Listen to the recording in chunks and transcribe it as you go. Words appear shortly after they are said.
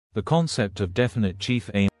The concept of definite chief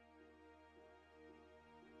aim.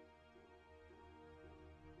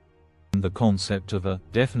 The concept of a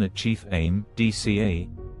definite chief aim, DCA,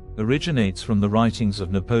 originates from the writings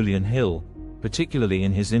of Napoleon Hill, particularly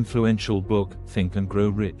in his influential book, Think and Grow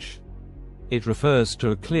Rich. It refers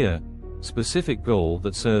to a clear, specific goal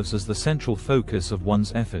that serves as the central focus of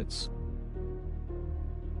one's efforts.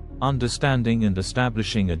 Understanding and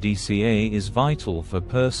establishing a DCA is vital for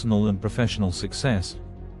personal and professional success,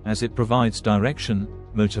 as it provides direction,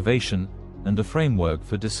 motivation, and a framework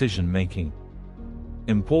for decision-making.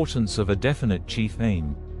 Importance of a definite chief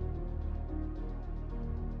aim.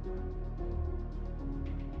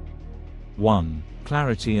 1.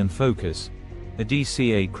 Clarity and focus. A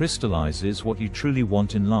DCA crystallizes what you truly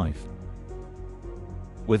want in life.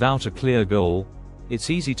 Without a clear goal, it's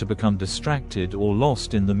easy to become distracted or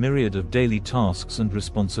lost in the myriad of daily tasks and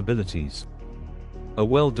responsibilities. A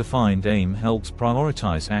well-defined aim helps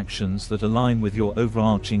prioritize actions that align with your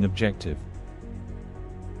overarching objective.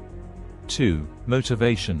 2.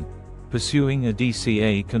 Motivation. Pursuing a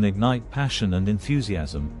DCA can ignite passion and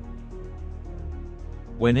enthusiasm.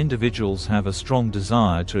 When individuals have a strong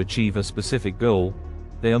desire to achieve a specific goal,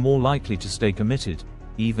 they are more likely to stay committed,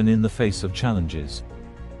 even in the face of challenges.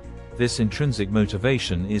 This intrinsic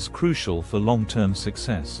motivation is crucial for long-term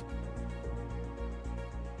success.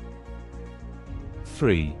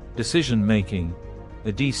 3. Decision-making.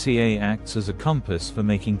 A DCA acts as a compass for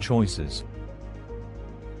making choices.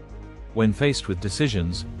 When faced with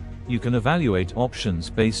decisions, you can evaluate options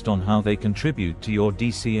based on how they contribute to your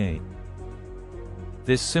DCA.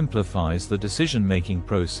 This simplifies the decision-making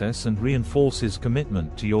process and reinforces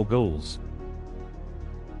commitment to your goals.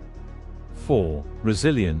 4.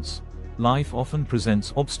 Resilience. Life often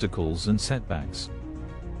presents obstacles and setbacks.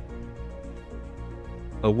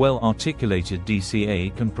 A well-articulated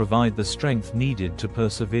DCA can provide the strength needed to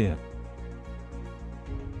persevere.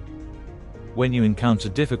 When you encounter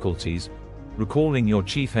difficulties, recalling your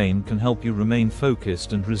chief aim can help you remain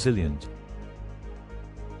focused and resilient.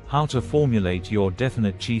 How to formulate your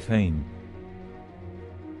definite chief aim.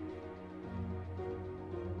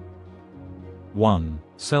 1.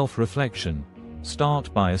 Self-reflection.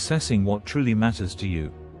 Start by assessing what truly matters to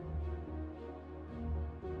you.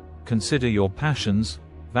 Consider your passions,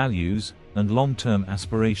 values, and long-term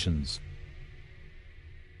aspirations.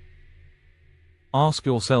 Ask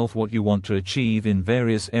yourself what you want to achieve in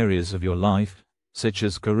various areas of your life, such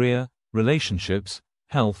as career, relationships,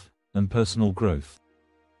 health, and personal growth.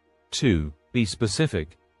 2. Be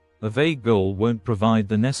specific. A vague goal won't provide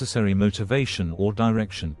the necessary motivation or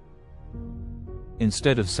direction.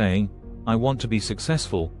 Instead of saying, "I want to be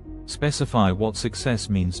successful," specify what success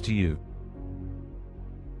means to you.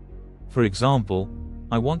 For example,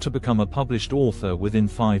 "I want to become a published author within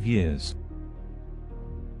 5 years."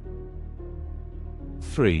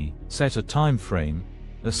 3. Set a time frame.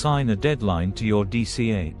 Assign a deadline to your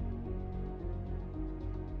DCA.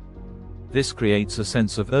 This creates a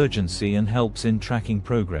sense of urgency and helps in tracking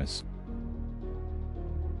progress.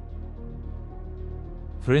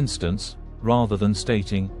 For instance, rather than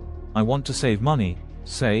stating, "I want to save money,"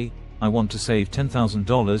 say, "I want to save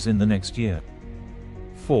 $10,000 in the next year."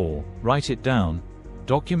 4. Write it down.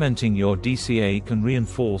 Documenting your DCA can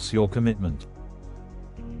reinforce your commitment.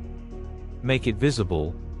 Make it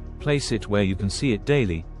visible. Place it where you can see it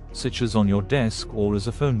daily, such as on your desk or as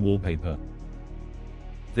a phone wallpaper.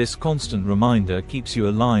 This constant reminder keeps you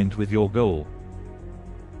aligned with your goal.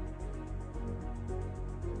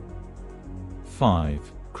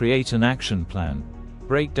 5. Create an action plan.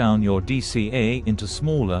 Break down your DCA into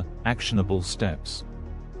smaller, actionable steps.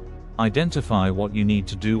 Identify what you need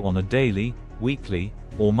to do on a daily, weekly,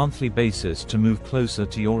 or monthly basis to move closer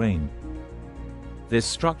to your aim. This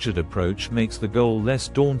structured approach makes the goal less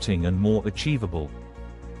daunting and more achievable.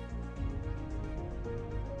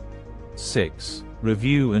 6.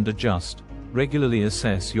 Review and adjust. Regularly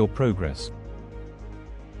assess your progress.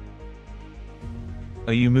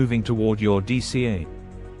 Are you moving toward your DCA?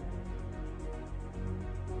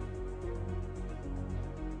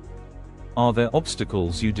 Are there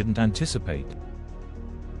obstacles you didn't anticipate?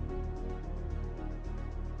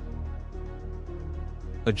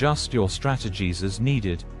 Adjust your strategies as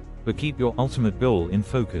needed, but keep your ultimate goal in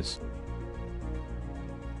focus.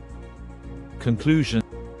 Conclusion.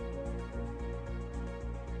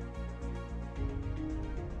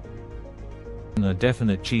 A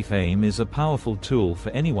definite chief aim is a powerful tool for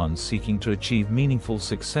anyone seeking to achieve meaningful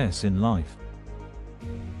success in life.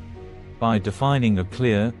 By defining a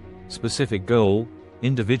clear, specific goal,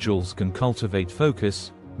 individuals can cultivate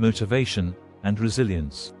focus, motivation, and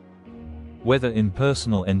resilience. Whether in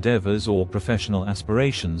personal endeavors or professional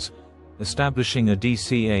aspirations, establishing a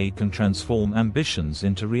DCA can transform ambitions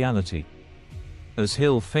into reality. As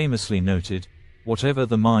Hill famously noted, "Whatever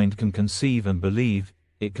the mind can conceive and believe,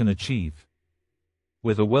 it can achieve."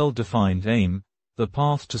 With a well-defined aim, the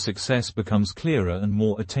path to success becomes clearer and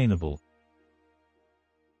more attainable.